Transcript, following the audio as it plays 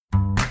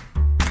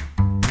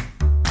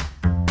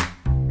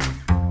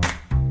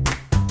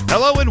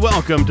Hello and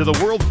welcome to the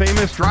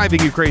world-famous Driving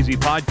You Crazy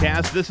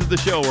podcast. This is the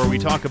show where we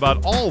talk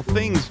about all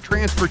things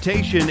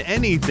transportation,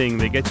 anything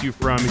that gets you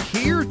from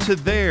here to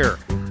there.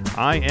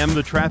 I am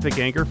the traffic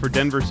anchor for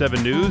Denver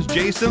 7 News,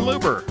 Jason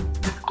Luber.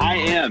 I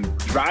am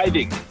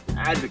driving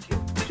advocate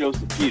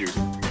Joseph Peters,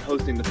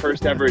 hosting the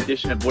first ever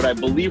edition of what I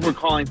believe we're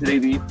calling today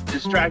the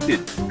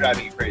Distracted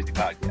Driving You Crazy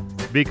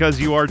podcast. Because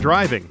you are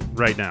driving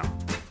right now.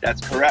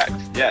 That's correct.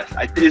 Yes.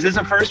 Is this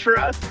a first for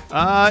us?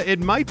 It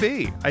might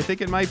be. I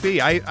think it might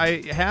be.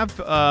 I've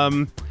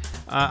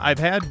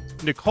had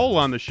Nicole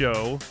on the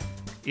show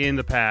in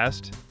the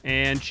past,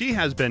 and she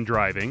has been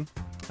driving.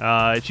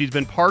 She's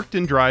been parked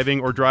and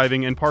driving or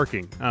driving and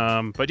parking.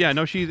 But yeah,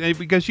 no,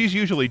 because she's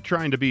usually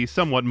trying to be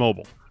somewhat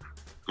mobile.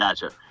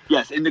 Gotcha.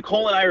 Yes. And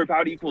Nicole and I are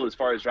about equal as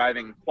far as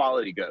driving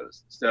quality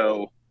goes.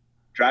 So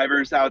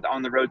drivers out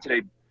on the road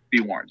today,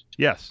 be warned.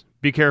 Yes.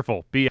 Be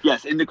careful.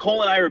 Yes, and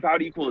Nicole and I are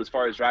about equal as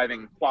far as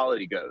driving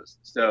quality goes.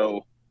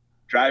 So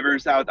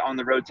drivers out on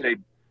the road today,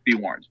 be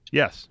warned.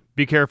 Yes,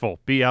 be careful.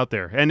 Be out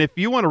there. And if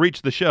you want to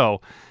reach the show,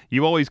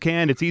 you always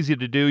can. It's easy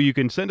to do. You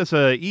can send us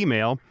an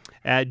email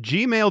at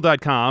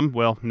gmail.com.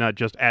 Well, not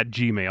just at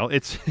Gmail.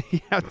 It's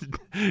you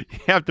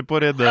have to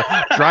put in the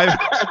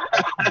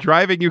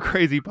Driving You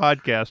Crazy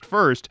podcast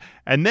first,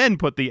 and then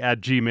put the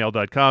at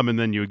gmail.com, and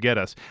then you would get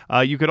us.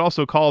 You could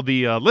also call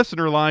the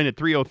listener line at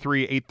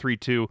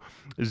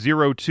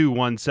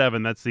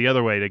 303-832-0217. That's the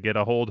other way to get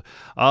a hold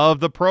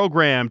of the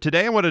program.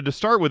 Today I wanted to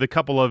start with a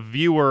couple of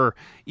viewer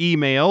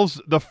emails.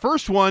 The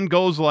first one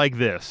goes like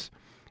this.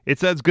 It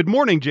says, "Good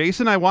morning,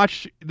 Jason. I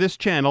watch this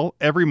channel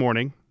every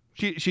morning."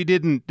 She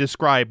didn't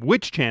describe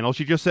which channel.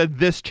 She just said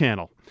this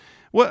channel.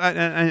 Well,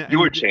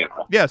 your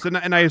channel. Yes,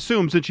 and I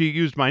assume since she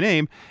used my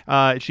name,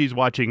 she's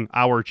watching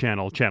our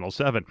channel, Channel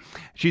 7.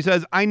 She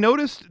says, "I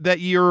noticed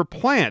that your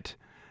plant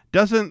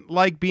doesn't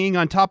like being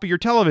on top of your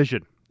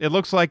television. It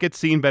looks like it's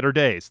seen better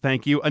days.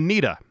 Thank you,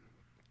 Anita."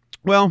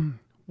 Well,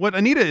 what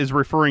Anita is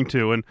referring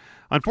to, and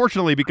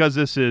unfortunately because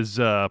this is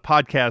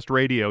podcast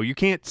radio, you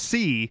can't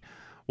see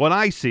what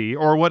I see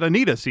or what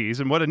Anita sees.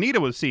 And what Anita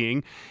was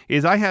seeing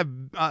is I have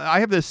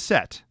this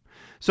set.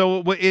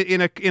 So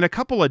in a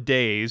couple of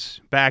days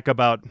back,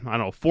 about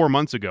 4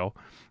 months ago,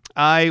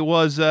 I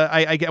was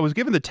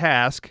given the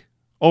task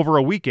over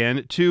a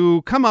weekend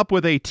to come up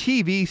with a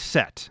TV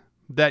set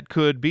that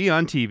could be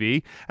on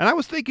TV, and I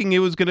was thinking it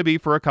was going to be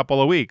for a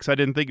couple of weeks. I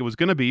didn't think it was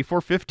going to be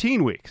for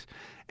 15 weeks,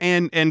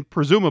 and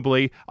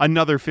presumably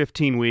another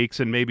 15 weeks,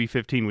 and maybe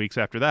 15 weeks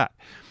after that.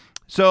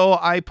 So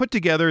I put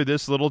together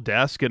this little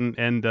desk and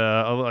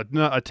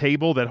a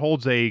table that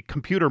holds a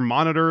computer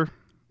monitor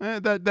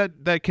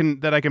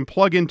that I can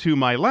plug into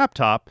my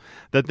laptop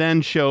that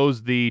then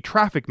shows the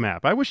traffic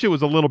map. I wish it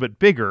was a little bit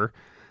bigger.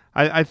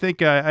 I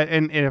think,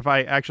 and if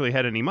I actually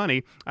had any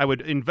money, I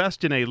would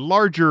invest in a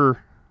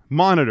larger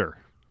monitor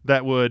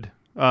that would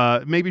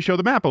maybe show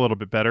the map a little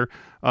bit better,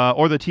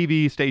 or the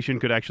TV station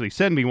could actually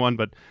send me one,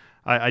 but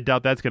I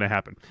doubt that's going to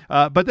happen.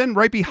 But then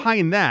right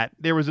behind that,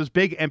 there was this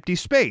big empty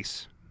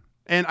space.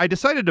 And I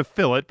decided to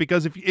fill it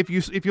because if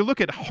you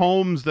look at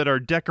homes that are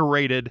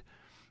decorated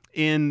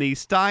in the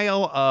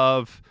style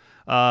of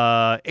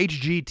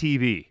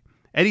HGTV,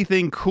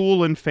 anything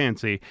cool and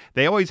fancy,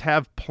 they always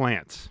have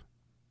plants.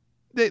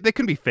 They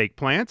can be fake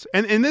plants,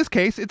 and in this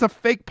case, it's a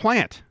fake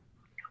plant.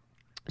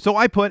 So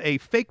I put a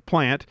fake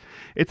plant.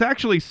 It's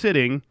actually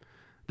sitting.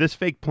 This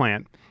fake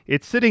plant.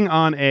 It's sitting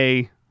on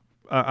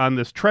on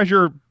this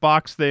treasure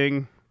box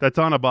thing that's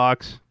on a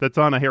box that's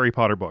on a Harry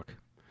Potter book.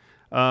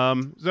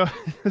 So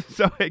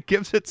it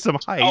gives it some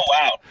height. Oh,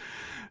 wow.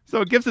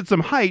 So it gives it some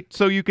height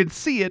so you can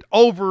see it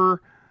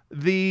over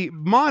the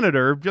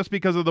monitor just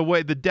because of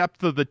the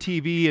depth of the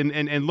TV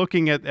and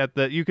looking at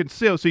the, you can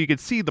see, so you can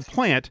see the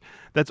plant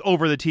that's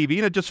over the TV,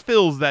 and it just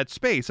fills that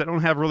space. I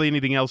don't have really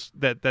anything else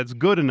that's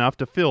good enough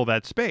to fill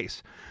that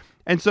space.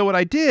 And so what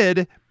I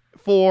did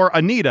for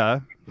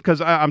Anita,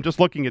 because I'm just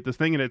looking at this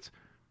thing and it's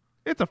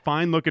a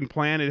fine looking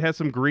plant. It has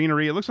some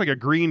greenery. It looks like a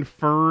green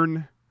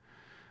fern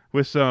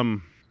with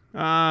some,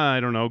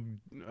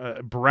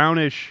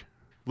 brownish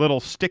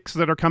little sticks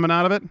that are coming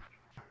out of it.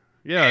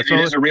 Yeah, so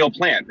it's a real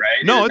plant, right?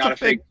 No, it's a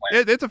fake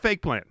plant. It's a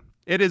fake plant.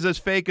 It is as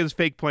fake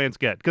plants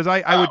get, because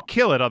I would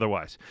kill it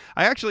otherwise.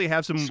 I actually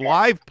have some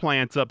live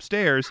plants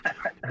upstairs,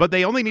 but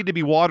they only need to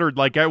be watered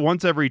like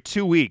once every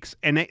 2 weeks,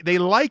 and they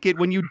like it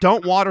when you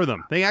don't water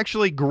them. They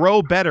actually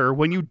grow better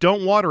when you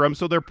don't water them,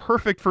 so they're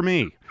perfect for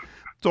me.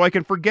 So I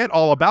can forget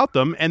all about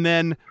them and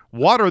then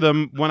water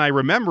them when I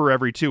remember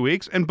every 2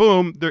 weeks, and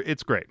boom,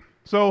 it's great.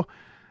 So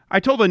I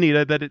told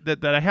Anita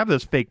that I have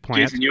this fake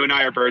plant. Jason, you and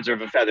I are birds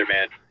of a feather,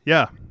 man.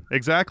 Yeah,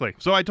 exactly.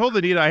 So I told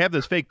Anita I have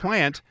this fake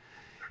plant,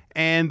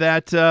 and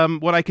that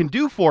what I can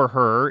do for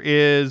her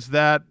is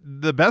that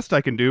the best I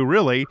can do,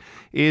 really,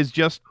 is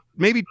just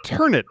maybe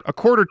turn it a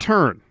quarter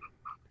turn.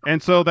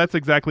 And so that's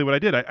exactly what I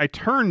did. I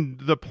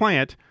turned the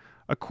plant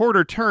a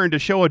quarter turn to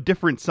show a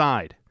different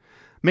side,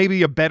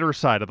 maybe a better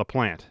side of the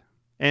plant.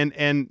 And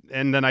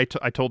then I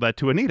told that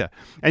to Anita.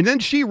 And then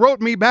she wrote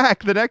me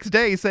back the next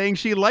day saying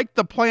she liked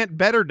the plant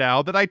better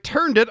now that I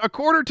turned it a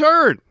quarter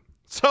turn.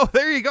 So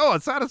there you go, a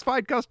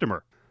satisfied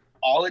customer.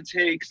 All it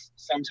takes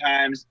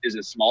sometimes is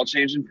a small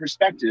change in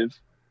perspective,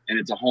 and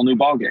it's a whole new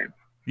ballgame.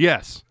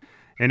 Yes.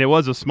 And it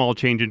was a small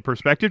change in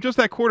perspective. Just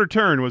that quarter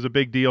turn was a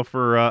big deal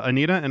for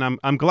Anita, and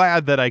I'm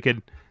glad that I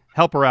could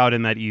help her out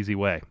in that easy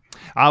way.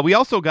 We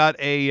also got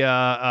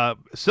a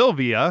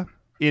Sylvia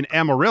in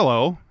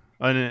Amarillo,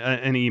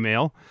 an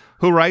email,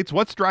 who writes,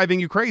 "What's driving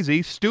you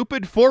crazy?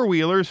 Stupid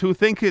four-wheelers who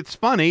think it's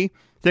funny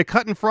to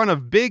cut in front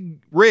of big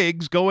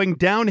rigs going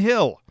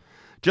downhill.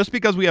 Just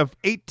because we have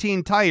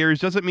 18 tires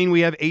doesn't mean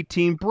we have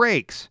 18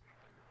 brakes."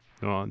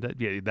 Oh,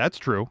 that's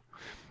true.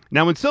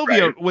 Now, when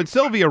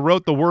Sylvia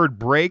wrote the word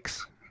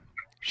brakes,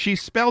 she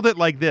spelled it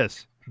like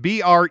this,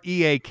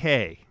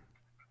 B-R-E-A-K,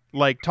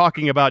 like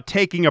talking about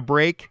taking a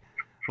break,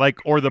 like,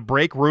 or the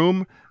break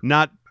room,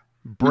 not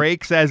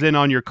brakes as in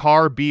on your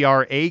car,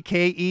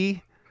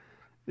 B-R-A-K-E.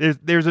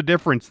 There's a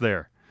difference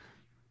there.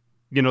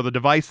 You know, the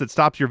device that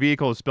stops your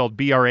vehicle is spelled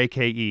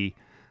B-R-A-K-E,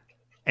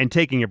 and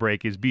taking a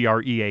break is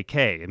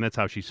B-R-E-A-K, and that's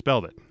how she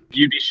spelled it.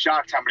 You'd be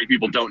shocked how many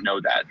people don't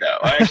know that, though.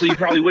 Actually, you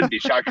probably wouldn't be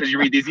shocked because you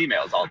read these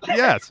emails all day.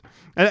 Yes.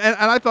 And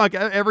I thought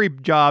every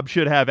job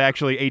should have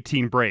actually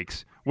 18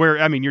 breaks, where,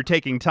 I mean, you're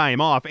taking time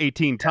off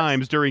 18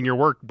 times during your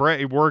work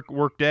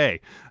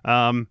day.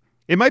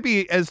 It might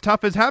be as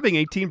tough as having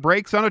 18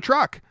 brakes on a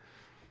truck.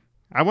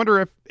 I wonder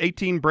if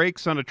 18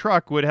 brakes on a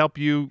truck would help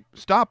you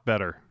stop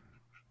better.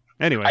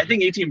 Anyway. I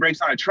think 18 brakes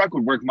on a truck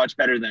would work much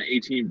better than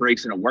 18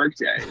 brakes in a work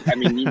day. I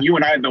mean, you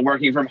and I have been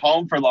working from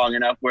home for long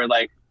enough where,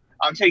 like,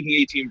 I'm taking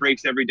 18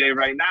 breaks every day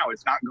right now.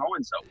 It's not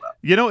going so well.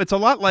 You know, it's a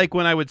lot like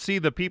when I would see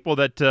the people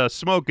that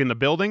smoke in the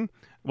building.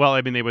 Well,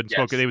 I mean, they would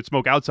smoke. They would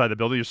smoke outside the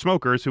building. There's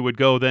smokers who would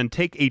go then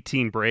take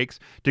 18 breaks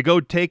to go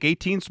take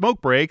 18 smoke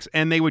breaks,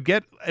 and they would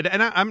get.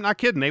 And I'm not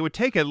kidding. They would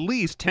take at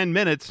least 10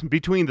 minutes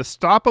between the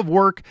stop of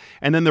work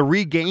and then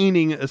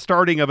the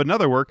starting of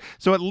another work.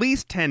 So at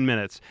least 10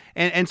 minutes.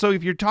 And so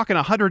if you're talking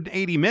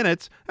 180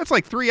 minutes, that's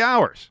like 3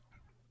 hours.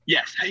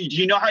 Yes. Do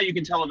you know how you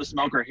can tell if a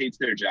smoker hates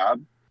their job?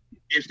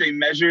 If they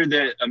measure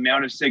the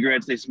amount of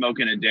cigarettes they smoke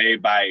in a day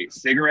by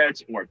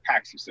cigarettes or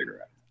packs of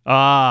cigarettes.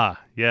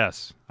 Ah,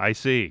 yes, I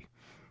see.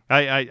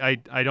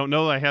 I don't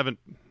know. I haven't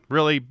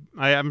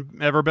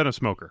ever been a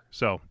smoker.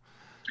 So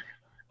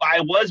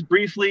I was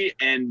briefly,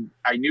 and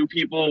I knew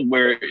people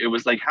where it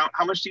was like,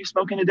 how much do you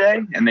smoke in a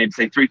day? And they'd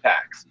say 3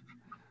 packs.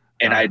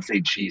 And I'd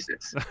say,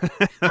 Jesus.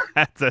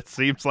 That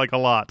seems like a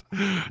lot.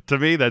 To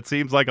me, that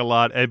seems like a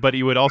lot. But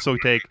you would also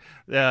take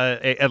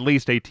at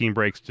least 18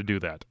 breaks to do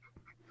that.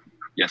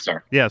 Yes,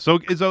 sir. Yeah, so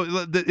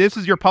this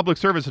is your public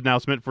service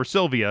announcement for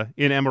Sylvia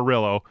in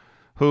Amarillo,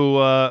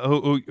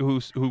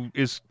 who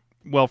is,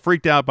 well,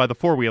 freaked out by the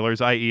four-wheelers,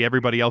 i.e.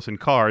 everybody else in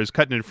cars,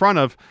 cutting in front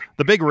of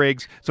the big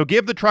rigs. So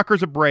give the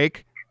truckers a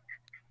break,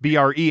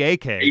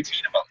 B-R-E-A-K, 18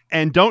 of them.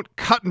 And don't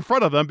cut in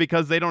front of them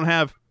because they don't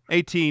have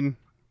 18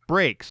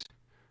 brakes,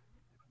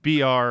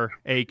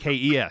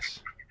 B-R-A-K-E-S.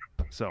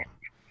 So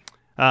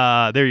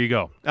there you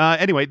go.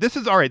 Anyway, this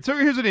is all right. So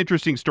here's an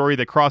interesting story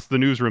that crossed the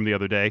newsroom the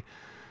other day.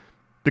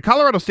 The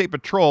Colorado State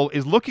Patrol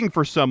is looking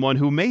for someone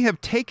who may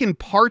have taken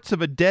parts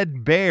of a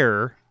dead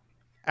bear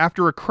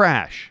after a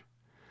crash.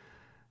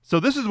 So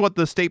this is what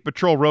the State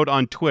Patrol wrote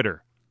on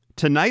Twitter.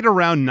 Tonight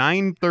around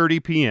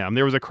 9:30 p.m.,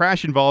 there was a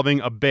crash involving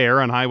a bear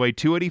on Highway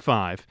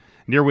 285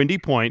 near Windy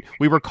Point.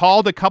 We were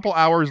called a couple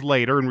hours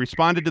later and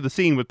responded to the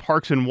scene with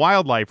Parks and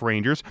Wildlife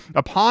Rangers.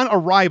 Upon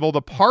arrival, the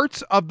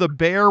parts of the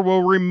bear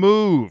were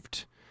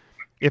removed.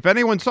 If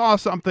anyone saw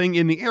something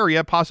in the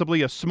area,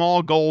 possibly a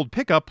small gold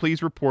pickup,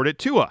 please report it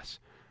to us.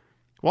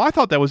 Well, I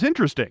thought that was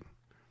interesting.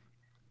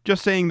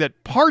 Just saying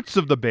that parts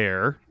of the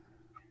bear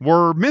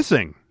were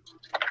missing.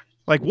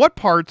 Like, what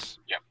parts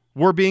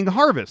were being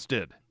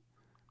harvested?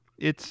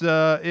 It's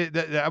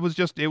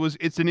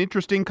it's an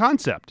interesting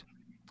concept.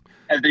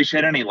 Have they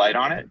shed any light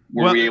on it?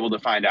 Were we able to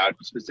find out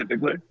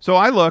specifically? So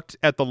I looked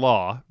at the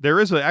law. There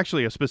is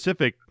actually a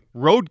specific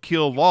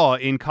roadkill law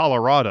in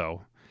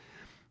Colorado,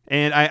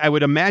 and I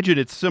would imagine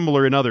it's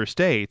similar in other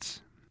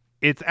states.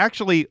 It's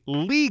actually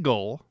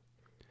legal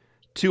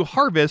to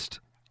harvest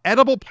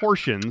edible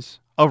portions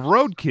of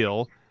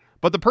roadkill,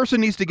 but the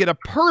person needs to get a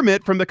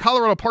permit from the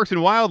Colorado Parks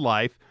and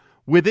Wildlife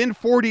within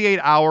 48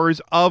 hours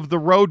of the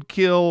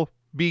roadkill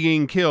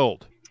being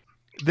killed.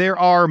 There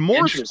are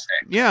more,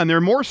 and there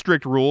are more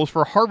strict rules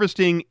for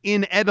harvesting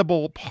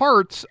inedible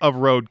parts of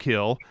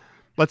roadkill.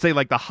 Let's say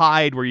like the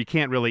hide, where you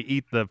can't really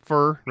eat the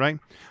fur, right?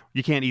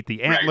 You can't eat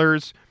the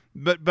antlers,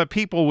 but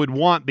people would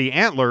want the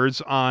antlers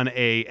on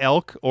a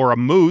elk or a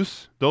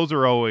moose. Those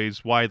are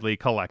always widely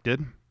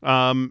collected.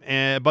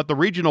 But the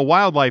regional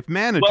wildlife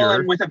manager... Well,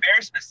 and with a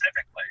bear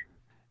specifically.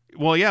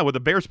 Well, yeah, with a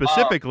bear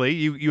specifically,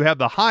 you have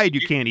the hide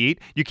you can't eat.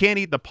 You can't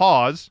eat the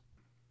paws.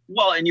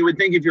 Well, and you would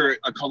think if you're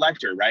a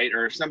collector, right,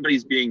 or if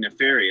somebody's being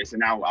nefarious, and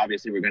now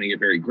obviously we're going to get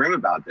very grim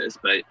about this,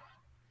 but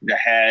the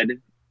head,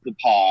 the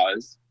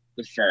paws,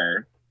 the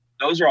fur,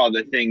 those are all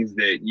the things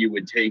that you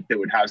would take that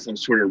would have some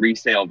sort of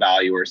resale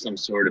value or some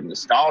sort of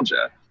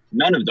nostalgia.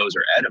 None of those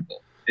are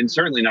edible, and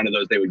certainly none of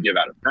those they would give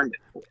out a permit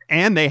for.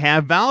 And they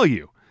have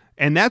value.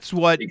 And that's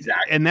what,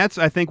 Exactly. and that's,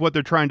 I think, what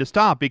they're trying to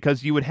stop,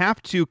 because you would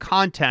have to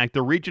contact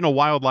the regional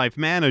wildlife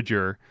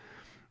manager,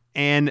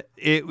 and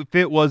if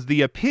it was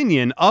the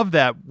opinion of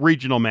that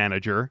regional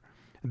manager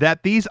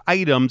that these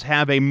items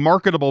have a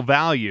marketable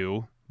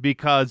value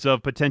because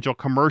of potential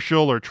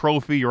commercial or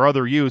trophy or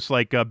other use,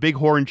 like a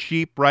bighorn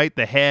sheep, right?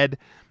 The head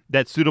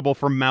that's suitable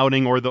for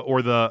mounting, or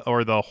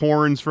the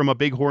horns from a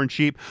bighorn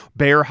sheep,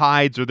 bear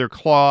hides or their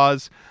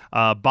claws,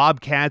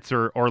 bobcats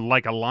or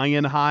like a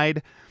lion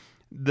hide.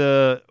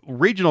 The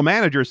regional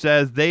manager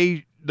says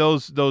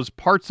those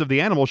parts of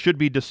the animal should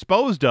be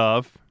disposed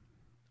of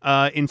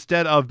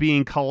instead of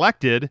being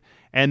collected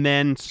and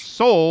then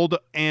sold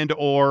and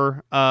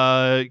or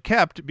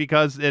kept,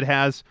 because it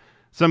has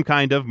some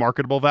kind of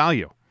marketable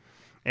value.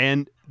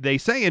 And they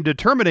say in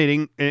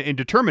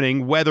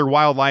determining whether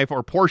wildlife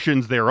or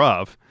portions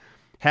thereof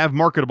have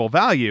marketable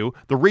value,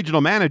 the regional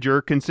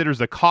manager considers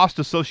the cost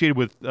associated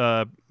with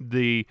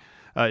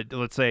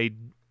let's say,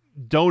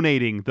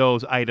 donating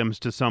those items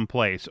to some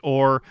place,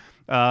 or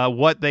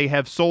what they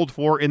have sold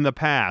for in the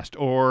past,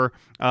 or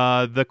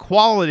the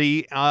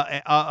quality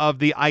of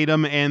the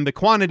item and the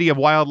quantity of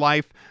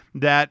wildlife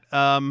that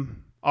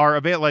are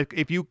available. Like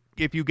if you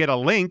get a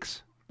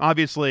lynx,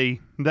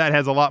 obviously that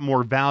has a lot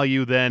more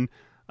value than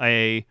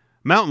a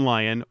mountain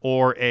lion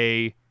or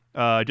a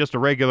just a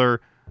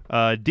regular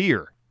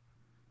deer.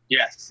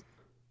 Yes,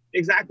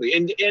 exactly.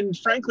 And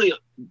frankly,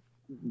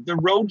 the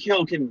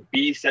roadkill can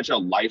be such a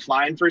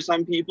lifeline for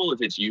some people if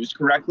it's used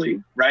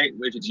correctly, right?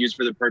 If it's used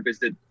for the purpose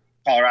that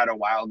Colorado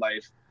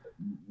Wildlife,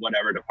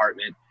 whatever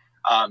department,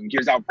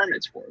 gives out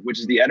permits for, which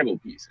is the edible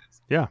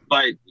pieces. Yeah.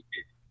 But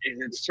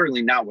it's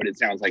certainly not what it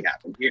sounds like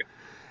happened here.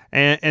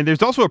 And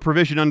there's also a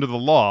provision under the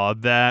law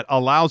that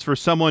allows for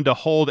someone to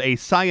hold a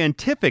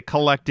scientific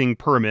collecting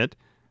permit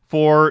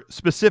for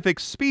specific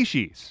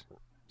species.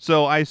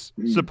 So I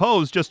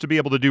suppose just to be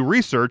able to do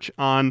research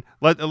on,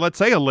 let's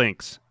say, a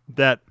lynx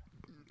that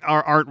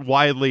aren't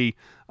widely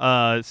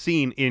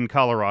seen in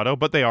Colorado,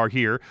 but they are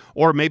here,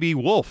 or maybe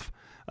wolf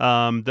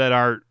that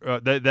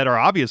are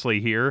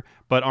obviously here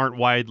but aren't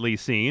widely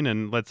seen.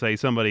 And let's say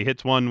somebody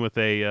hits one with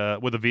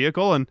a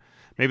vehicle, and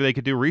maybe they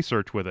could do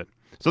research with it.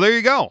 So there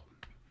you go.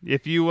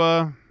 If you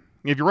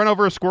run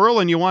over a squirrel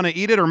and you want to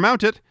eat it or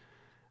mount it,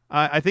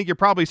 I think you're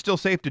probably still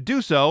safe to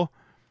do so.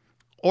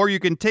 Or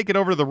you can take it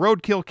over to the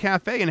Roadkill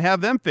Cafe and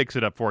have them fix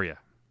it up for you.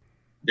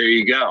 There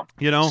you go.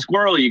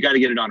 Squirrel, you got to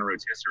get it on a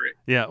rotisserie.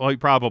 Yeah, well,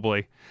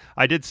 probably.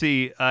 I did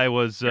see, I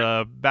was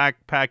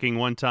backpacking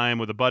one time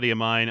with a buddy of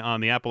mine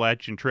on the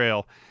Appalachian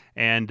Trail,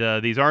 and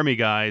these Army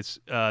guys,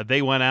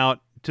 they went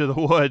out to the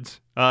woods,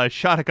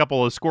 shot a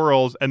couple of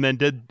squirrels, and then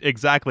did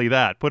exactly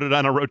that. Put it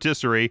on a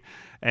rotisserie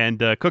and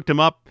cooked them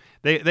up.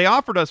 They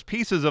offered us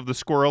pieces of the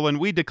squirrel, and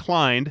we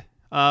declined.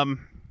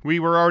 We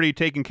were already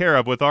taken care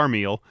of with our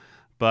meal.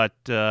 But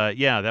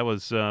yeah, that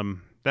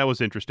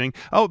was interesting.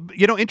 Oh,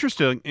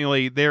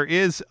 interestingly, there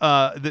is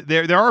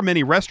there are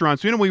many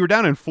restaurants. We were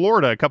down in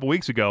Florida a couple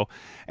weeks ago,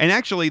 and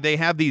actually they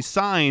have these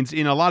signs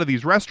in a lot of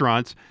these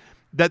restaurants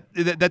that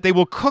they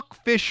will cook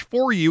fish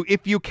for you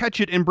if you catch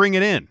it and bring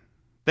it in.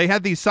 They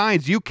have these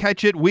signs: you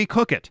catch it, we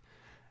cook it.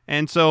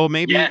 And so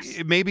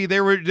maybe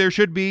there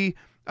should be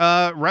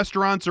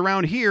restaurants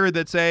around here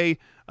that say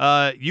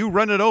you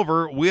run it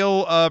over,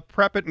 we'll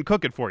prep it and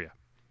cook it for you.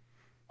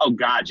 Oh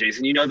God,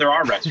 Jason, there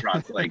are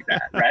restaurants like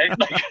that, right?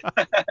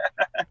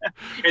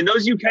 And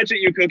those you catch it,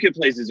 you cook it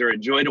places are a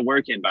joy to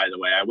work in, by the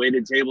way. I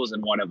waited tables in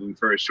one of them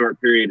for a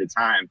short period of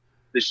time.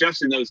 The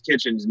chefs in those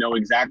kitchens know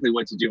exactly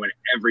what to do in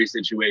every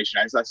situation.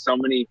 I saw so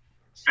many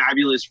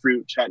fabulous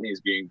fruit chutneys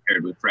being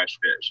paired with fresh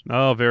fish.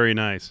 Oh, very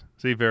nice.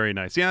 See, very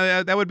nice.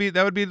 Yeah, that would be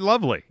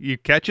lovely. You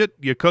catch it,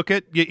 you cook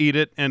it, you eat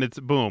it, and it's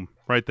boom,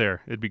 right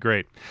there. It'd be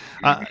great.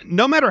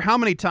 No matter how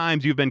many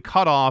times you've been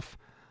cut off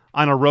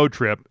on a road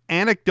trip,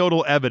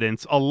 anecdotal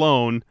evidence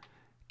alone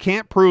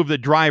can't prove that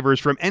drivers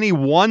from any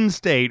one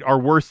state are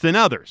worse than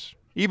others,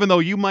 even though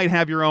you might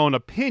have your own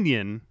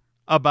opinion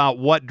about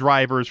what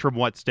drivers from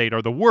what state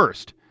are the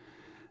worst.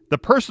 The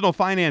personal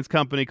finance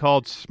company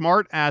called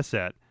Smart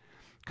Asset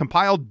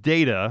compiled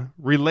data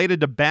related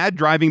to bad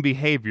driving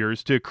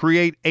behaviors to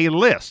create a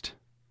list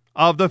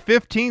of the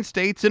 15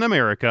 states in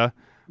America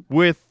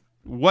with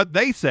what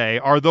they say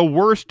are the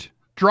worst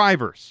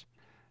drivers.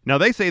 Now,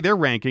 they say their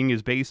ranking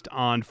is based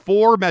on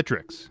 4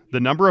 metrics: the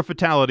number of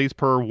fatalities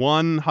per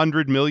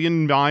 100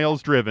 million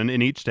miles driven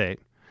in each state,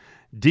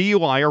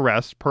 DUI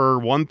arrests per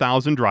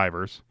 1,000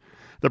 drivers,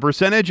 the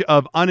percentage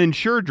of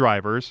uninsured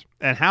drivers,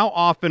 and how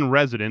often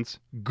residents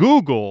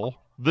Google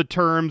the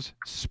terms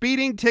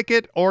speeding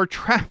ticket or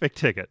traffic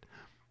ticket,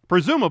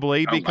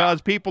 presumably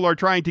because people are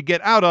trying to get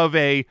out of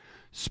a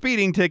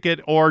speeding ticket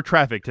or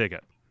traffic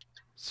ticket.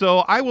 So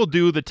I will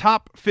do the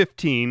top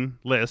 15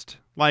 list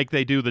like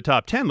they do the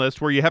top 10 list,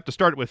 where you have to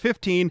start with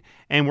 15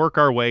 and work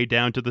our way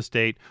down to the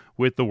state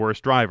with the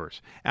worst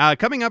drivers.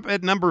 Coming up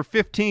at number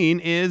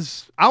 15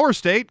 is our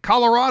state,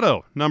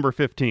 Colorado, number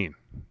 15.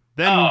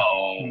 Then,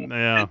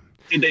 yeah.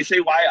 Did they say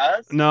why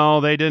us?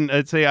 No, they didn't.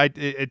 I'd say I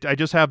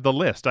just have the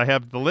list. I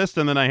have the list,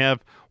 and then I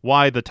have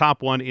why the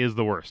top one is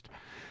the worst.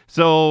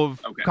 So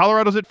Okay.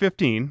 Colorado's at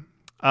 15.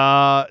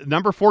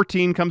 Number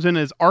 14 comes in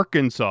as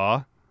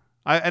Arkansas.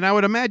 And I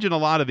would imagine a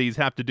lot of these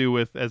have to do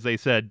with, as they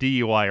said,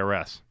 DUI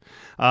arrests.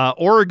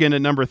 Oregon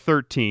at number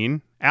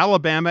 13.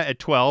 Alabama at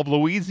 12.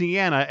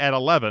 Louisiana at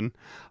 11.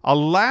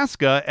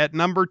 Alaska at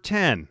number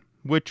 10,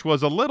 which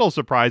was a little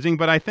surprising,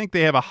 but I think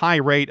they have a high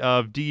rate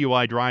of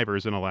DUI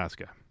drivers in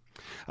Alaska.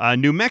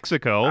 New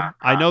Mexico,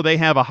 I know they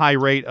have a high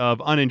rate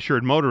of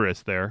uninsured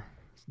motorists there.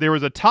 There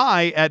was a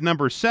tie at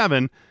number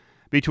 7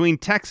 between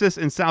Texas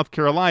and South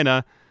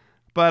Carolina,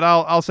 but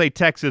I'll say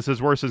Texas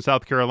is worse than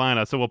South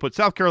Carolina, so we'll put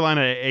South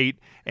Carolina at 8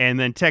 and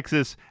then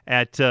Texas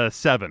at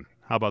 7.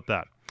 How about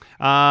that?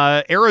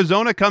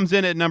 Arizona comes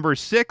in at number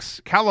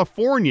 6.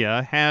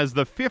 California has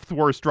the 5th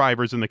worst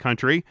drivers in the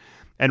country,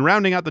 and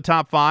rounding out the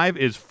top 5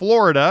 is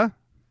Florida.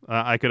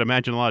 I could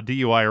imagine a lot of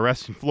DUI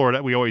arrests in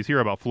Florida. We always hear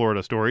about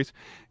Florida stories.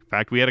 In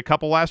fact, we had a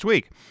couple last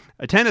week.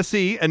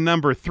 Tennessee at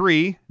number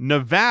 3.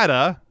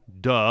 Nevada,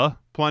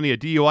 plenty of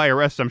DUI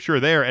arrests, I'm sure,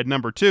 there at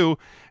number 2.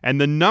 And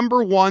the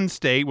number 1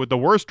 state with the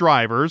worst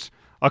drivers,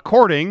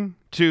 according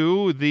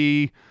to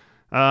the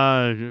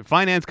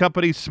finance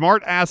company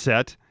Smart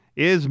Asset,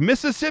 is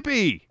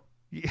Mississippi.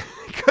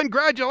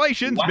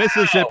 Congratulations, Wow.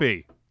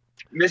 Mississippi.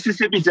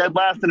 Mississippi dead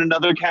last in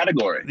another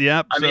category.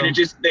 Yep. I mean,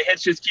 the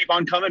hits just keep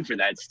on coming for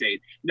that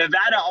state.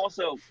 Nevada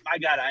also, my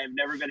God, I have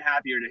never been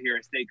happier to hear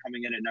a state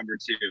coming in at number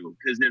 2,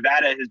 because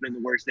Nevada has been the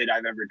worst state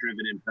I've ever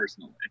driven in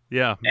personally.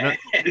 Yeah.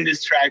 And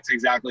this tracks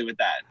exactly with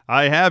that.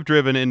 I have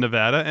driven in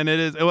Nevada, and it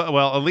is,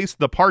 well, at least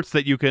the parts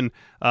that you can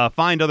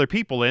find other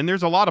people in.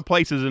 There's a lot of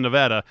places in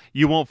Nevada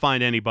you won't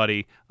find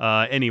anybody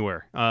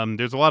anywhere.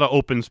 There's a lot of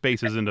open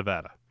spaces in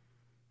Nevada.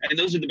 And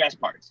those are the best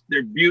parts.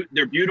 They're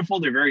beautiful.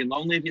 They're very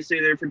lonely if you stay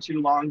there for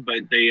too long,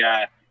 but they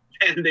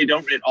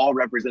don't at all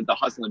represent the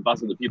hustle and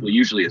bustle that people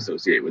usually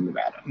associate with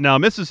Nevada. Now,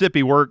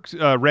 Mississippi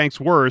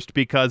ranks worst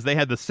because they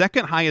had the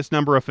second highest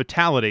number of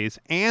fatalities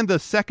and the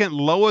second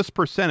lowest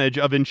percentage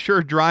of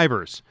insured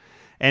drivers.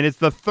 And it's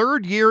the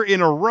 3rd year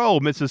in a row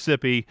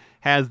Mississippi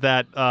has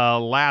that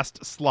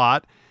last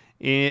slot.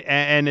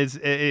 And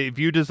if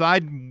you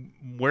decide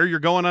where you're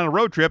going on a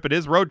road trip, it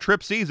is road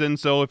trip season.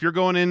 So if you're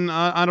going in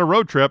on a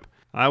road trip,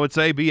 I would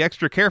say be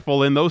extra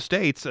careful in those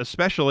states,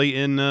 especially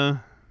in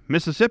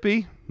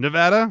Mississippi,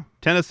 Nevada,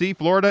 Tennessee,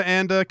 Florida,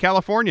 and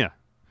California.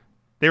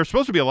 There were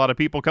supposed to be a lot of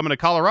people coming to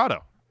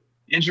Colorado.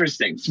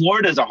 Interesting.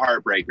 Florida's a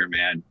heartbreaker,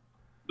 man.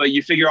 But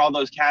you figure all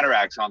those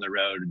cataracts on the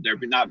road, they're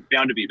not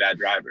bound to be bad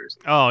drivers.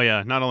 Oh,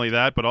 yeah. Not only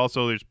that, but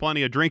also there's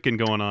plenty of drinking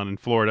going on in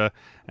Florida.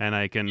 And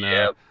I can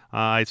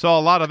I saw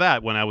a lot of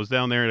that when I was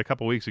down there a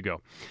couple weeks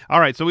ago.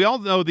 All right. So we all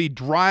know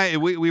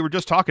we were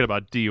just talking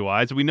about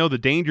DUIs. We know the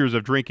dangers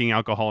of drinking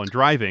alcohol and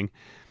driving.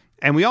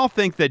 And we all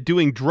think that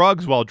doing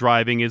drugs while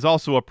driving is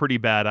also a pretty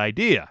bad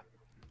idea.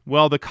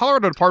 Well, the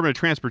Colorado Department of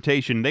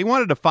Transportation, they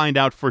wanted to find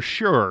out for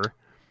sure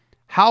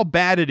how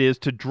bad it is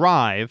to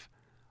drive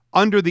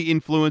under the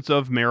influence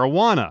of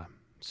marijuana.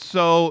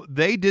 So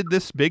they did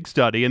this big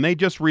study, and they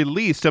just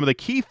released some of the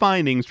key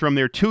findings from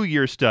their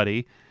 2-year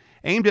study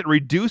aimed at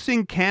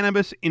reducing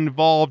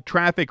cannabis-involved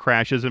traffic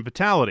crashes and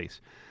fatalities.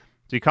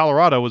 See,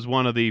 Colorado was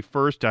one of the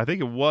first, I think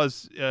it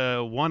was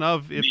one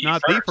of, if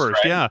not the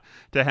first, right?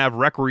 To have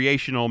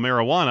recreational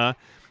marijuana.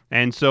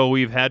 And so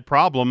we've had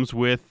problems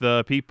with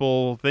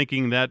people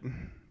thinking that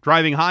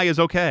driving high is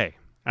okay,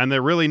 and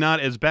they're really not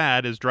as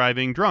bad as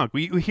driving drunk.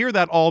 We hear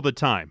that all the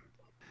time.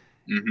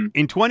 Mm-hmm.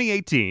 In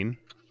 2018,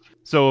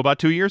 so about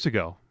 2 years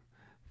ago,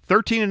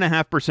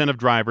 13.5% of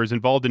drivers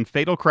involved in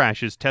fatal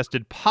crashes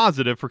tested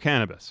positive for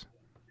cannabis.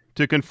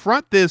 To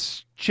confront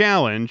this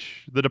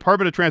challenge, the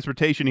Department of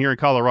Transportation here in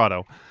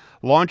Colorado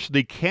launched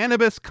the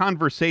Cannabis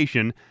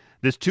Conversation,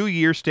 this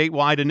 2-year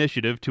statewide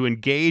initiative to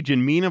engage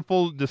in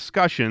meaningful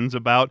discussions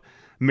about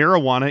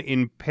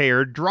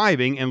marijuana-impaired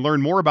driving and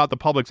learn more about the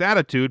public's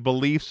attitude,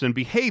 beliefs, and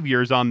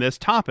behaviors on this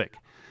topic.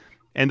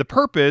 And the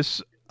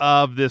purpose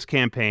of this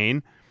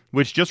campaign,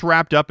 which just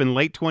wrapped up in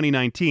late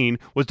 2019,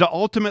 was to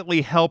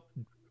ultimately help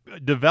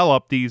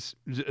develop these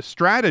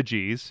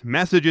strategies,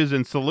 messages,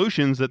 and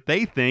solutions that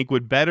they think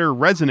would better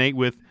resonate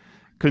with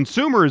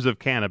consumers of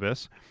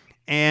cannabis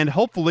and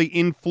hopefully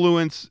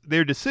influence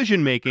their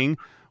decision-making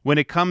when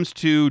it comes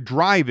to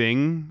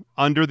driving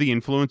under the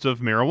influence of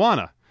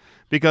marijuana.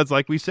 Because,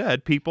 like we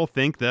said, people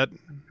think that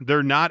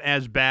they're not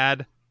as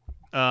bad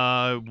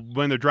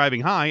when they're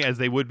driving high as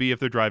they would be if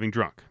they're driving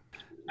drunk.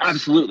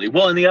 Absolutely.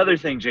 Well, and the other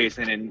thing,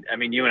 Jason, and I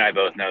mean, you and I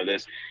both know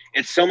this,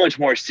 it's so much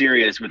more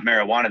serious with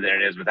marijuana than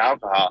it is with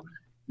alcohol.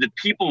 The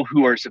people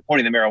who are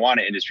supporting the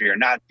marijuana industry are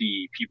not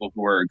the people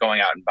who are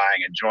going out and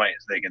buying a joint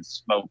so they can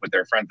smoke with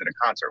their friends at a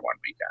concert one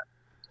weekend.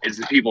 It's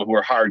the people who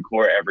are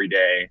hardcore every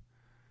day,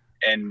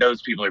 and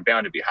those people are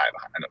bound to be high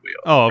behind the wheel.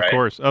 Oh, of right?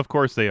 course. Of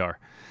course they are.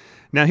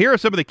 Now, here are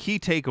some of the key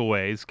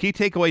takeaways. Key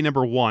takeaway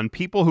number 1,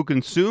 people who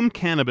consume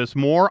cannabis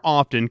more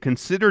often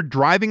consider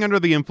driving under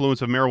the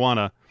influence of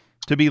marijuana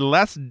to be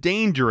less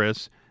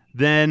dangerous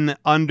than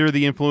under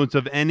the influence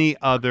of any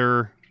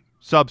other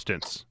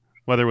substance,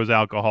 whether it was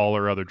alcohol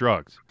or other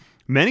drugs.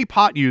 Many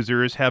pot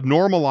users have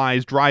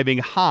normalized driving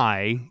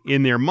high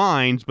in their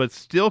minds, but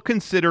still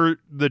consider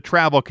the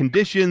travel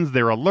conditions,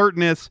 their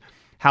alertness,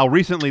 how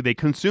recently they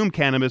consume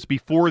cannabis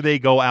before they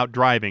go out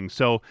driving.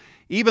 So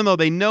even though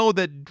they know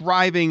that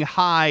driving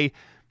high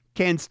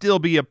can still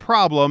be a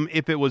problem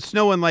if it was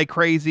snowing like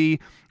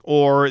crazy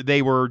or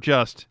they were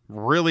just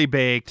really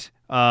baked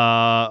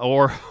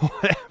or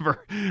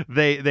whatever,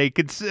 they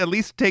could at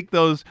least take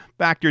those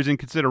factors in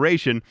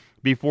consideration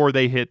before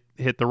they hit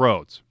the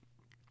roads.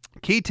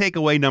 Key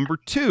takeaway number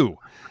 2.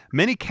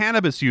 Many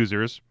cannabis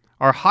users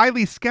are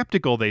highly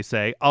skeptical, they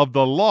say, of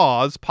the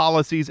laws,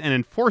 policies, and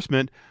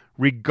enforcement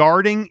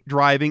regarding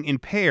driving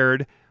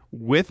impaired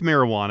with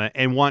marijuana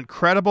and want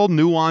credible,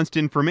 nuanced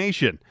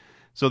information.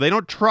 So they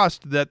don't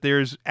trust that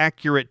there's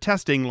accurate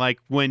testing like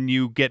when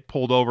you get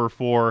pulled over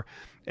for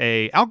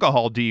a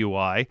alcohol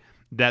DUI,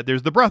 that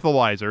there's the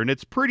breathalyzer, and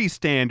it's pretty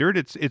standard.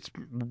 It's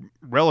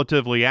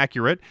relatively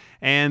accurate,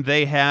 and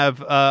they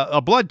have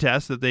a blood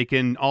test that they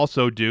can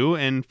also do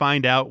and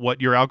find out what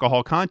your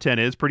alcohol content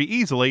is pretty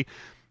easily.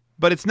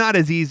 But it's not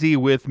as easy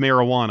with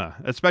marijuana,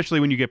 especially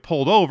when you get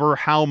pulled over,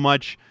 how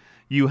much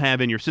you have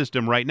in your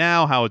system right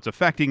now, how it's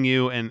affecting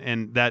you,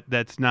 and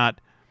that's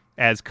not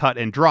as cut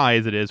and dry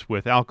as it is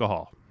with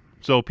alcohol.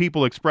 So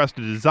people expressed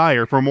a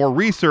desire for more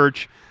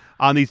research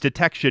on these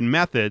detection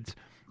methods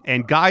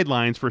and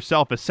guidelines for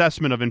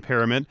self-assessment of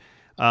impairment,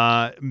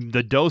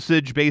 the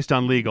dosage based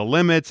on legal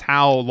limits,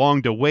 how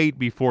long to wait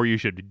before you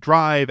should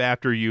drive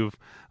after you've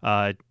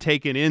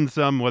taken in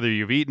some, whether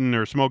you've eaten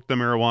or smoked the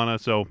marijuana.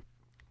 So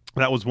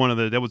that was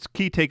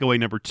key takeaway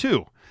number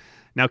 2.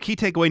 Now, key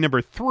takeaway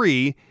number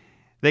 3,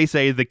 they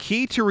say the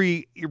key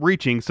to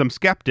reaching some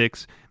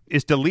skeptics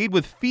is to lead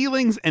with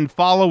feelings and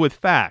follow with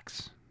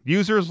facts.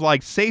 Users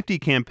like safety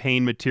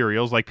campaign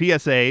materials like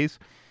PSAs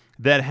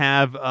that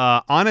have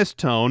honest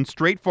tone,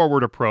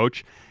 straightforward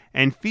approach,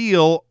 and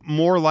feel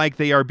more like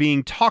they are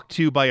being talked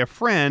to by a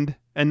friend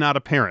and not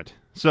a parent.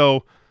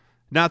 So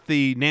not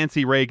the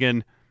Nancy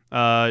Reagan,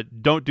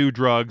 don't do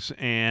drugs,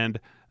 and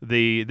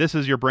this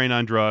is your brain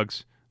on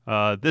drugs,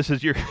 this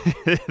is your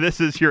this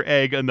is your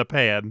egg in the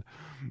pan,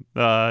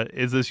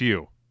 is this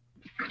you?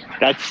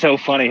 That's so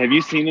funny. Have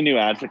you seen the new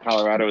ads that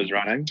Colorado is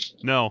running?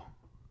 No.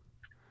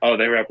 Oh,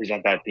 they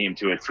represent that theme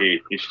to a T.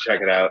 You should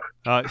check it out.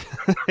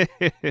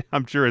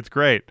 I'm sure it's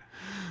great.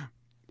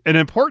 An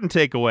important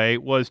takeaway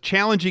was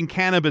challenging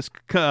cannabis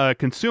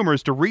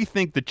consumers to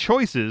rethink the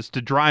choices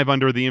to drive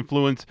under the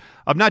influence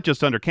of not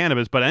just under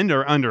cannabis, but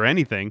under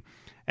anything,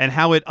 and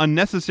how it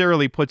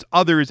unnecessarily puts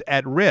others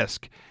at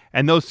risk.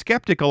 And those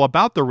skeptical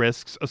about the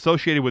risks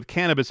associated with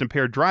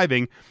cannabis-impaired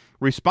driving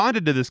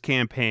responded to this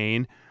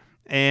campaign,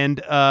 and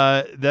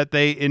that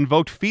they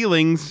invoked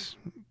feelings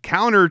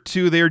counter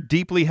to their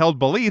deeply held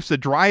beliefs that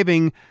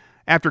driving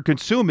after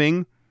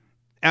consuming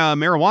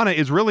marijuana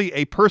is really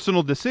a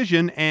personal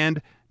decision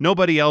and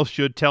nobody else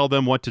should tell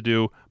them what to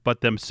do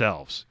but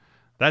themselves.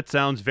 That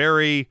sounds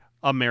very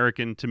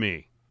American to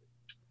me.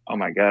 Oh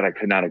my God, I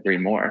could not agree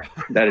more.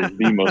 That is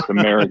the most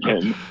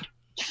American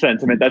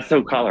sentiment. That's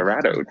so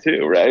Colorado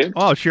too, right?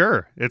 Oh,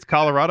 sure. It's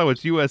Colorado.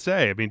 It's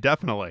USA. I mean,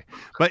 definitely.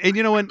 But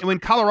and, when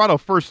Colorado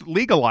first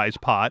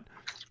legalized pot,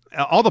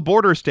 all the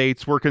border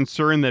states were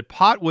concerned that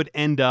pot would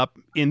end up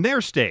in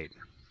their state.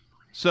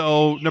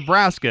 So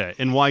Nebraska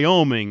and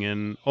Wyoming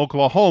and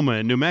Oklahoma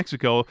and New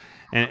Mexico,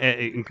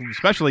 and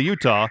especially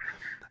Utah,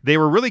 they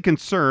were really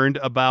concerned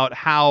about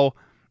how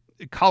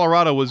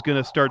Colorado was going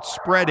to start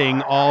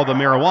spreading all the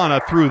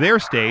marijuana through their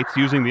states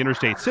using the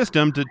interstate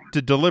system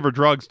to deliver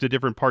drugs to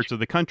different parts of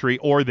the country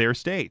or their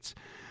states.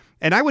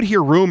 And I would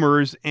hear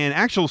rumors and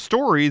actual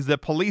stories that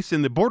police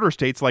in the border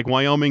states like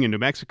Wyoming and New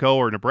Mexico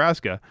or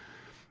Nebraska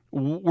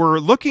were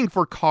looking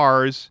for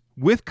cars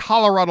with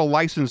Colorado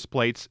license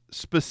plates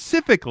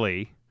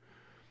specifically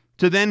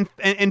to then,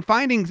 and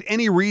finding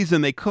any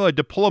reason they could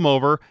to pull them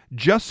over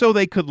just so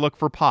they could look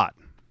for pot.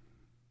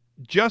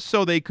 Just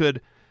so they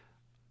could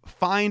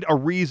find a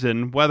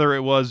reason, whether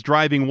it was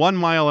driving 1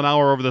 mile an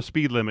hour over the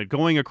speed limit,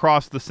 going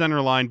across the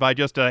center line by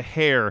just a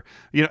hair,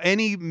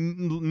 any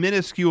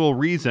minuscule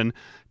reason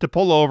to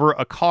pull over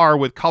a car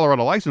with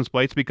Colorado license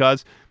plates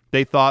because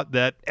they thought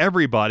that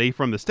everybody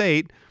from the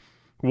state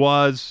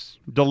was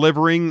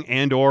delivering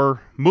and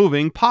or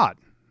moving pot.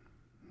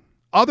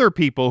 Other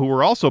people who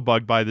were also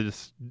bugged by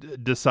this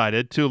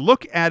decided to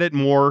look at it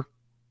more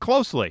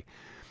closely.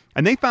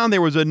 And they found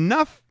there was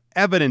enough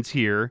evidence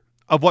here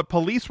of what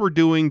police were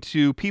doing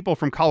to people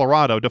from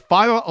Colorado to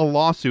file a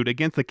lawsuit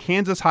against the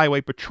Kansas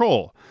Highway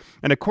Patrol.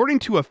 And according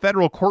to a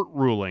federal court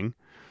ruling,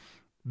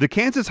 the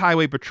Kansas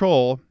Highway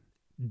Patrol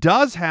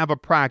does have a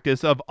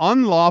practice of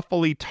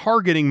unlawfully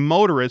targeting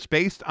motorists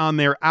based on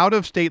their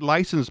out-of-state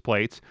license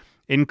plates,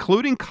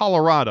 including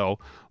Colorado,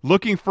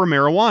 looking for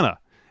marijuana.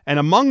 And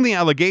among the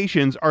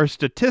allegations are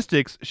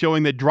statistics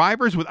showing that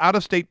drivers with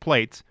out-of-state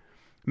plates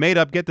made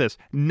up, get this,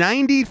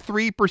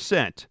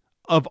 93%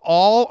 of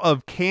all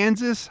of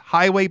Kansas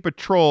Highway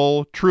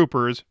Patrol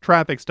troopers'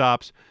 traffic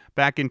stops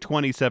back in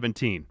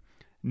 2017.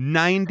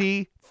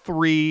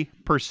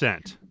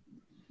 93%.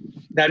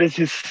 That is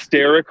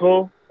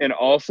hysterical And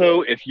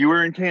also, if you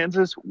were in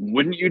Kansas,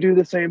 wouldn't you do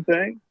the same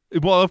thing?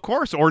 Well, of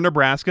course, or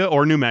Nebraska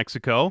or New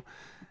Mexico,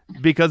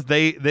 because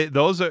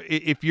those are,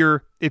 if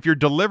you're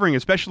delivering,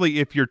 especially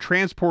if you're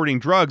transporting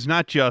drugs,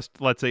 not just,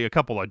 let's say, a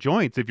couple of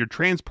joints, if you're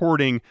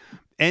transporting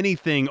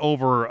anything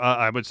over,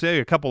 I would say,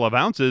 a couple of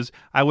ounces,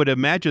 I would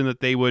imagine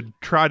that they would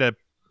try to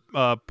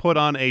put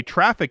on a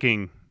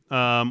trafficking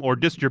or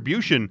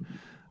distribution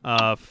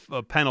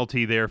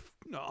penalty there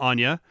on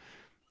you.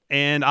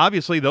 And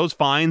obviously, those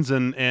fines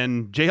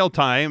and jail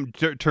time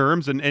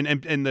terms, and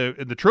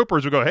the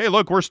troopers would go, "Hey,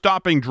 look, we're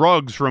stopping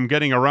drugs from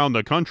getting around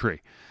the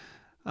country."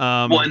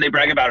 Well, and they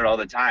brag about it all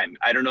the time.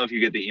 I don't know if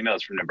you get the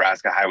emails from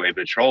Nebraska Highway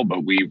Patrol,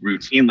 but we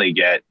routinely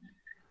get,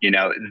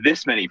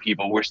 this many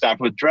people were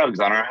stopped with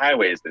drugs on our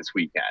highways this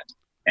weekend.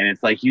 And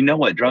it's like,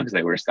 what drugs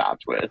they were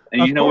stopped with,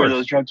 and you know where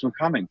those drugs were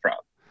coming from.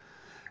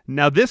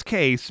 Now, this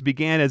case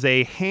began as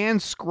a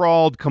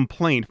hand-scrawled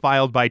complaint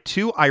filed by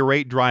two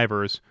irate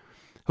drivers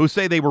who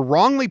say they were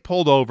wrongly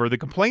pulled over. The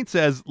complaint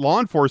says law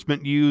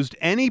enforcement used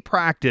any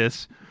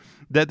practice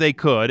that they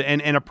could,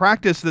 and a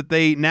practice that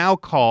they now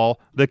call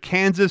the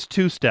Kansas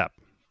two-step.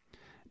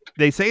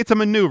 They say it's a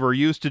maneuver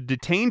used to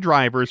detain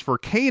drivers for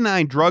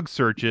canine drug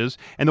searches,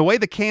 and the way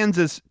the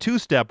Kansas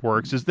two-step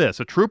works is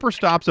this. A trooper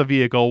stops a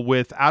vehicle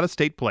with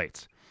out-of-state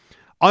plates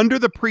under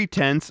the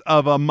pretense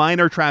of a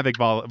minor traffic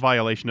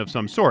violation of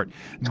some sort.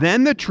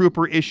 Then the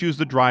trooper issues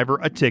the driver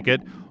a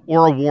ticket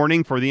or a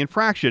warning for the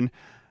infraction,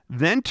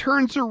 then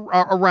turns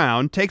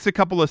around, takes a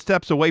couple of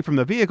steps away from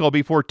the vehicle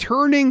before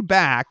turning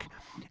back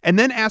and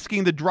then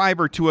asking the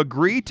driver to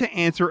agree to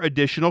answer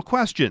additional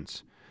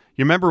questions.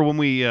 You remember when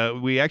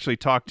we actually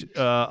talked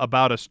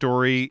about a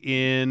story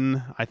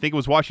in, I think it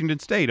was Washington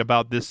State,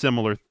 about this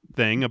similar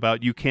thing,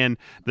 about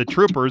the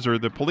troopers or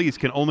the police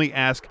can only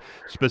ask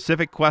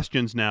specific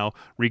questions now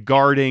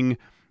regarding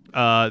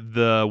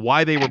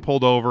why they were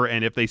pulled over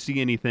and if they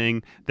see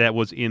anything that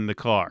was in the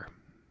car,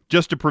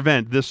 just to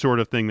prevent this sort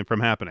of thing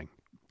from happening.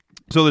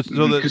 So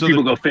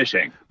people go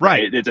fishing,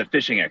 right? It's a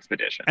fishing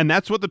expedition, and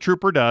that's what the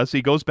trooper does.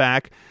 He goes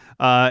back,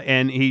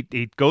 and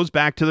he goes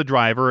back to the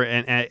driver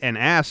and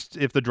asks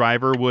if the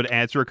driver would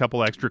answer a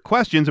couple extra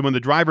questions. And when the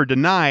driver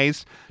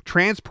denies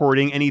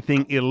transporting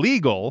anything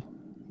illegal,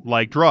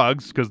 like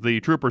drugs, because the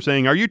trooper's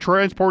saying, "Are you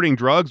transporting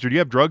drugs, or do you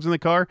have drugs in the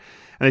car?"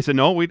 And they said,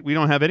 "No, we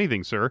don't have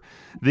anything, sir."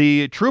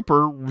 The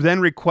trooper then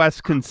requests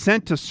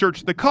consent to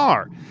search the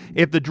car.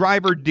 If the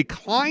driver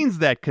declines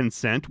that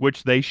consent,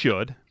 which they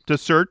should, to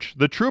search,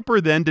 the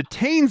trooper then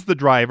detains the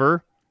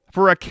driver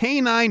for a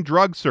canine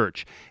drug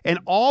search. And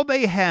all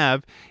they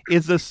have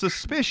is a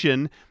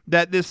suspicion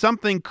that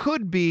something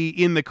could be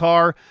in the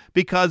car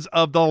because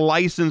of the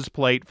license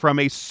plate from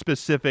a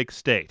specific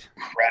state.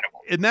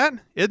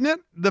 Incredible. Isn't it?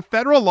 The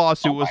federal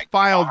lawsuit was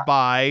filed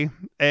by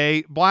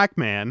a black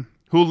man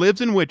who lives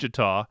in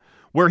Wichita,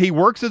 where he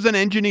works as an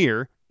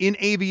engineer in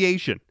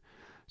aviation.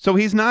 So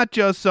he's not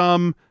just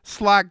some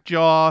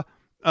slack-jaw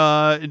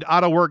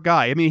out of work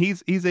guy. I mean,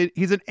 he's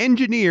an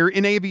engineer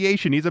in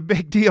aviation. He's a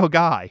big deal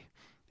guy.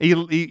 He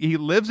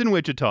lives in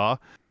Wichita,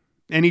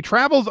 and he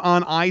travels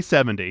on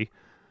I-70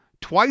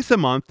 twice a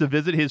month to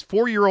visit his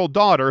 4-year-old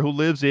daughter, who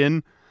lives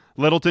in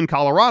Littleton,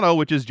 Colorado,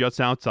 which is just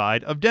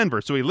outside of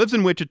Denver. So he lives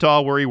in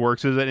Wichita, where he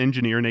works as an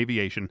engineer in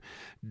aviation,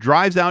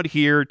 drives out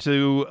here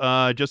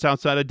to just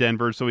outside of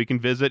Denver so he can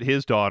visit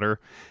his daughter.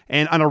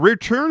 And on a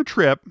return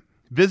trip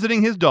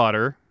visiting his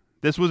daughter,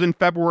 this was in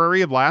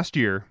February of last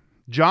year,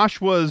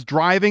 Josh was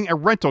driving a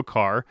rental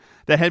car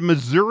that had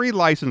Missouri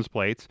license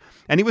plates,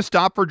 and he was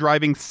stopped for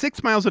driving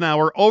 6 miles an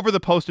hour over the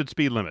posted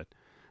speed limit.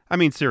 I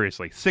mean,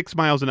 seriously, 6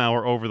 miles an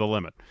hour over the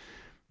limit.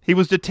 He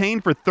was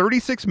detained for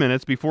 36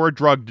 minutes before a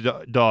drug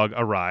dog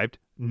arrived.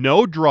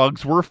 No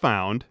drugs were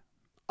found.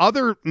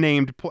 Other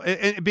named,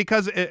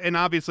 and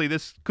obviously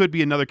this could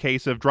be another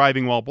case of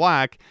driving while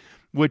black,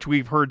 which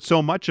we've heard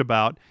so much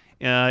about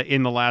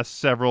in the last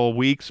several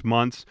weeks,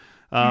 months,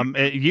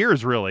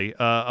 years really,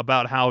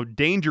 about how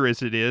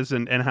dangerous it is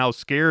and how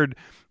scared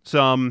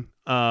some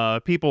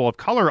people of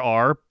color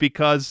are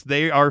because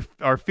they are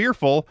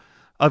fearful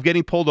of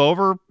getting pulled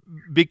over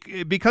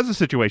because of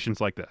situations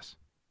like this.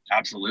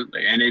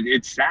 Absolutely. And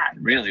it's sad,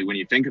 really, when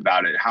you think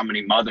about it, how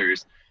many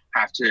mothers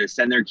have to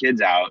send their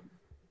kids out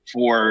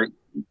for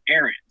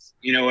errands,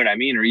 you know what I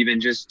mean? Or even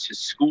just to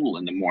school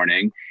in the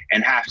morning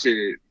and have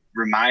to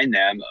remind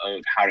them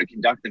of how to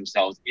conduct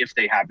themselves if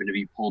they happen to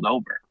be pulled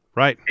over.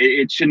 Right.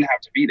 It shouldn't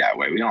have to be that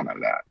way. We all know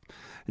that.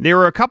 There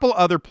were a couple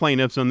other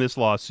plaintiffs on this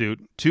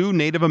lawsuit, two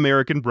Native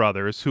American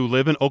brothers who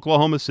live in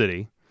Oklahoma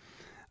City.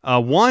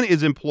 One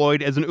is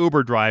employed as an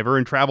Uber driver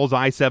and travels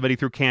I-70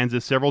 through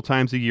Kansas several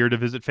times a year to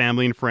visit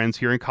family and friends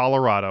here in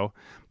Colorado.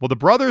 Well, the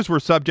brothers were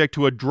subject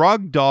to a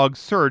drug dog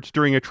search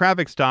during a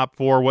traffic stop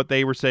for what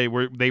they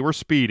were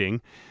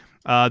speeding.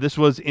 This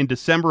was in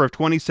December of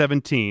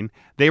 2017.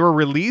 They were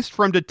released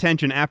from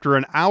detention after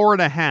an hour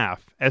and a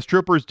half, as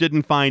troopers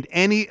didn't find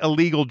any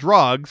illegal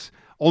drugs,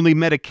 only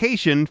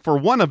medication for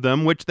one of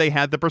them, which they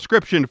had the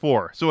prescription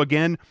for. So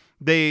again,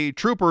 the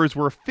troopers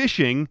were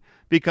fishing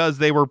because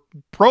they were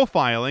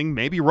profiling,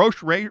 maybe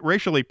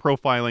racially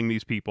profiling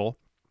these people.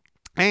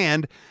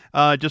 and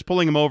just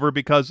pulling them over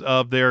because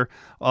of their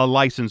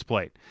license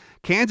plate.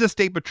 Kansas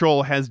State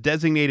Patrol has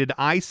designated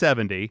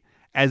I-70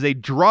 as a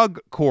drug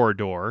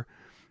corridor.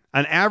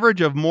 An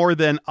average of more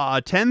than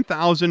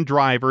 10,000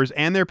 drivers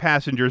and their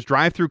passengers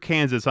drive through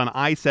Kansas on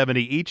I-70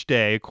 each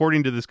day,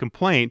 according to this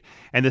complaint,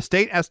 and the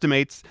state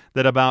estimates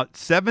that about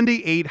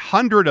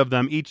 7,800 of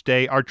them each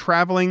day are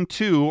traveling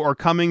to or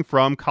coming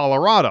from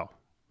Colorado.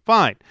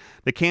 Fine.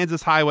 The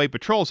Kansas Highway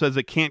Patrol says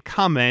it can't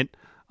comment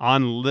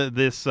on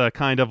this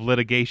kind of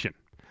litigation.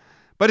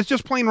 But it's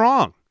just plain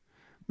wrong.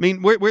 I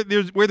mean, where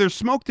there's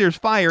smoke, there's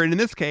fire, and in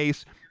this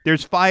case,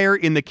 there's fire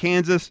in the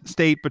Kansas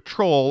State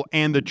Patrol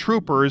and the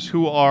troopers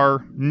who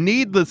are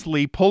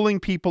needlessly pulling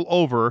people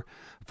over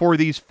for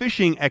these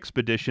fishing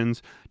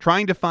expeditions,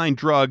 trying to find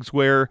drugs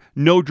where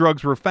no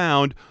drugs were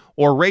found,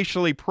 or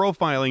racially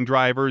profiling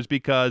drivers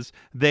because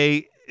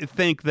they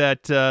think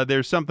that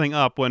there's something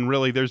up when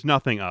really there's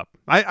nothing up.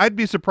 I'd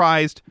be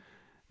surprised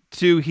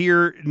to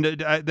hear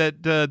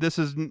that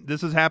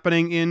this is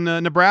happening in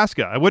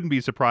Nebraska. I wouldn't be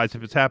surprised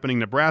if it's happening in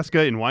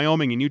Nebraska, in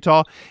Wyoming, in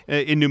Utah,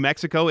 in New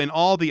Mexico, in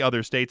all the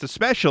other states,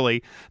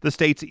 especially the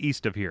states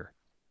east of here.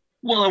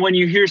 Well, and when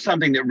you hear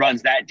something that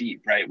runs that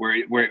deep, right,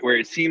 where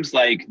it seems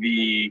like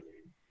the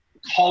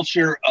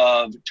culture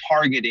of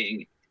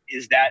targeting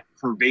is that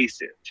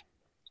pervasive,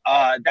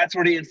 that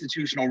sort of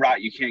institutional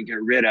rot you can't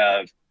get rid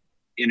of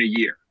in a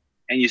year.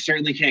 And you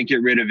certainly can't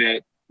get rid of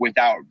it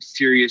without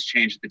serious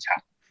change at the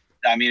top.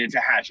 I mean, it's a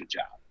hatchet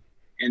job.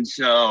 And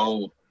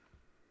so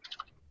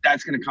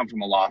that's going to come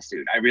from a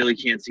lawsuit. I really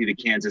can't see the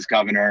Kansas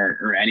governor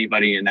or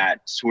anybody in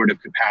that sort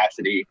of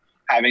capacity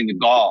having the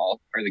gall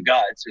or the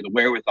guts or the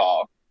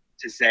wherewithal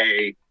to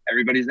say,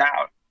 everybody's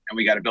out and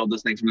we got to build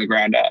this thing from the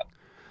ground up.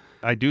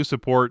 I do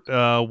support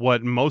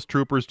what most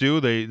troopers do.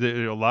 They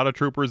a lot of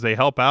troopers, they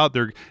help out.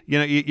 They're,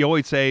 you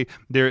always say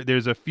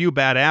there's a few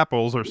bad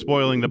apples are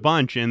spoiling the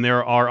bunch, and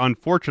there are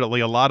unfortunately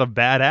a lot of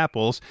bad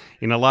apples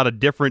in a lot of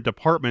different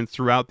departments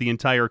throughout the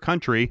entire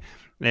country,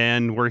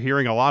 and we're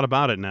hearing a lot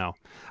about it now.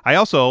 I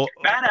also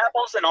bad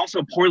apples and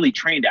also poorly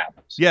trained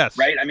apples. Yes,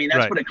 right. I mean, that's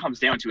right. What it comes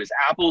down to is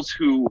apples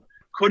who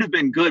could have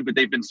been good, but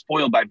they've been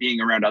spoiled by being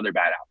around other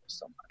bad apples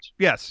so much.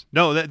 Yes,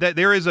 no, that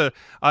there is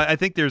I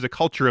think there's a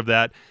culture of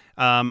that.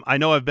 I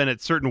know I've been at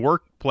certain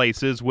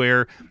workplaces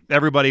where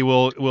everybody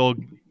will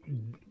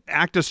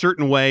act a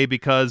certain way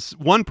because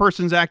one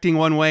person's acting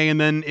one way,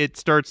 and then it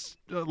starts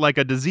like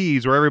a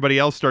disease where everybody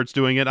else starts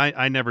doing it.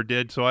 I never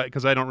did,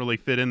 because I don't really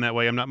fit in that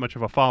way. I'm not much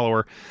of a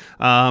follower,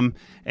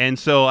 and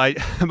so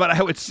but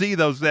I would see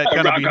those that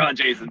kind of. Rock on,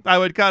 Jason. I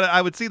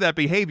would see that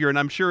behavior, and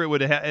I'm sure it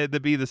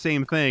would be the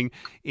same thing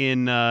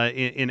in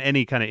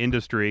any kind of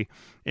industry.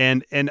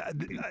 And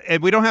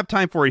we don't have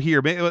time for it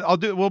here.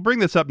 We'll bring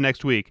this up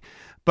next week.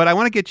 But I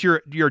want to get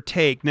your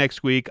take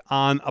next week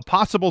on a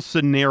possible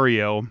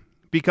scenario,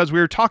 because we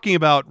were talking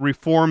about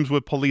reforms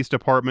with police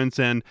departments,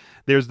 and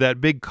there's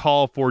that big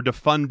call for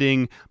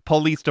defunding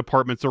police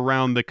departments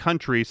around the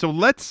country. So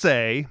let's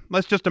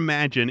just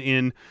imagine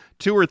in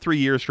 2 or 3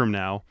 years from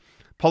now,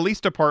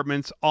 police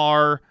departments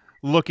are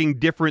looking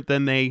different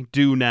than they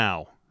do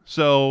now.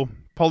 So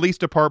police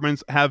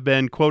departments have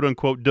been, quote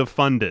unquote,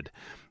 defunded,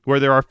 where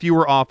there are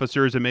fewer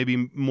officers and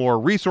maybe more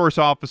resource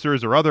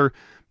officers or other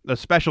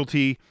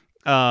specialty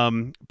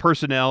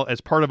personnel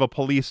as part of a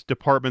police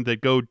department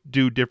that go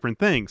do different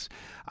things.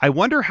 I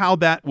wonder how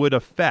that would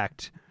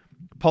affect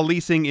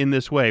policing in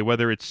this way,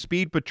 whether it's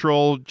speed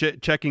patrol,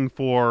 checking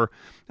for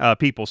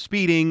people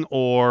speeding,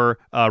 or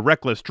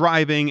reckless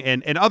driving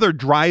and other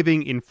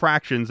driving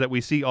infractions that we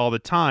see all the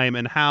time,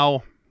 and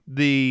how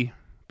the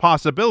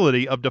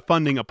possibility of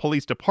defunding a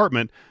police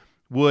department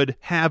would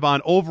have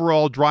on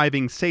overall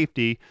driving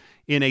safety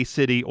in a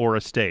city or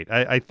a state.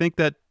 I think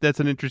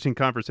that's an interesting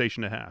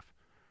conversation to have.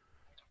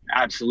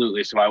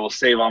 Absolutely. So I will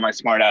save all my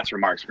smart ass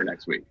remarks for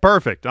next week.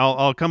 Perfect.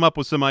 I'll come up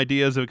with some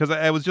ideas, because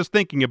I was just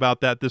thinking about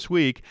that this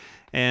week,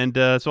 and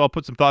so I'll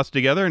put some thoughts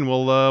together, and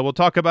we'll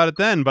talk about it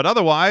then. But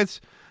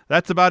otherwise,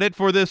 that's about it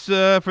for this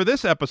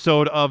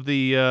episode of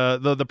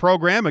the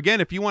program.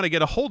 Again, if you want to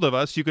get a hold of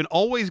us, you can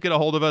always get a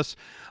hold of us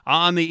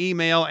on the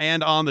email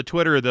and on the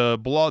Twitter. The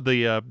blog,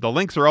 the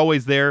links are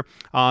always there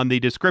on the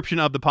description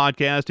of the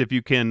podcast. If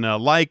you can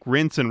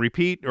rinse and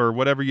repeat, or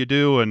whatever you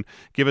do, and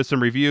give us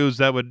some reviews,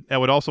 that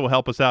would also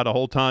help us out a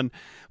whole ton.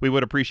 We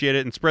would appreciate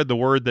it, and spread the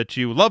word that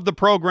you love the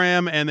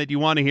program and that you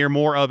want to hear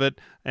more of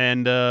it,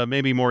 and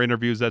maybe more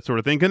interviews, that sort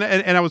of thing.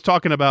 And I was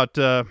talking about,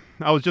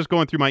 I was just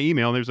going through my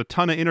email, and there's a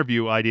ton of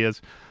interview ideas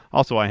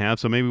also I have,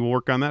 so maybe we'll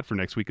work on that for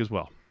next week as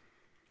well.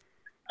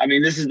 I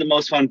mean, this is the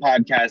most fun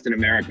podcast in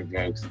America,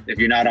 folks. If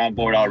you're not on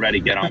board already,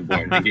 get on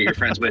board and get your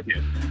friends with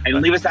you.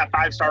 And leave us that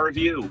 5-star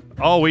review.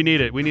 Oh, we need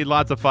it. We need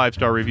lots of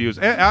 5-star reviews.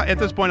 At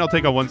this point, I'll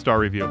take a 1-star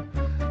review.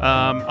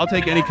 I'll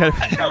take any kind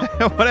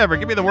of whatever.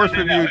 Give me the worst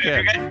review you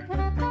can.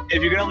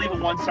 If you're gonna leave a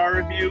 1-star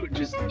review,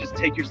 just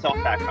take yourself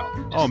back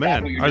home. Oh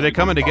man, are they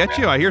coming to get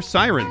you? I hear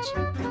sirens.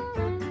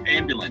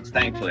 Ambulance,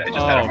 thankfully. I just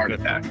had a heart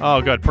attack.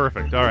 Oh, good.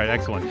 Perfect. All right.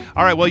 Excellent.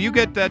 All right. Well, you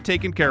get that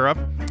taken care of,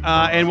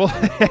 and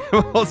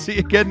we'll see you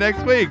again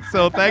next week.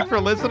 So thanks for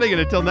listening,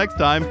 and until next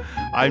time,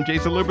 I'm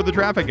Jason Luber, the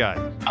traffic guy.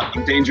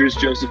 I'm Dangerous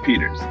Joseph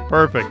Peters.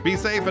 Perfect. Be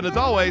safe, and as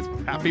always,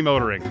 happy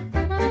motoring.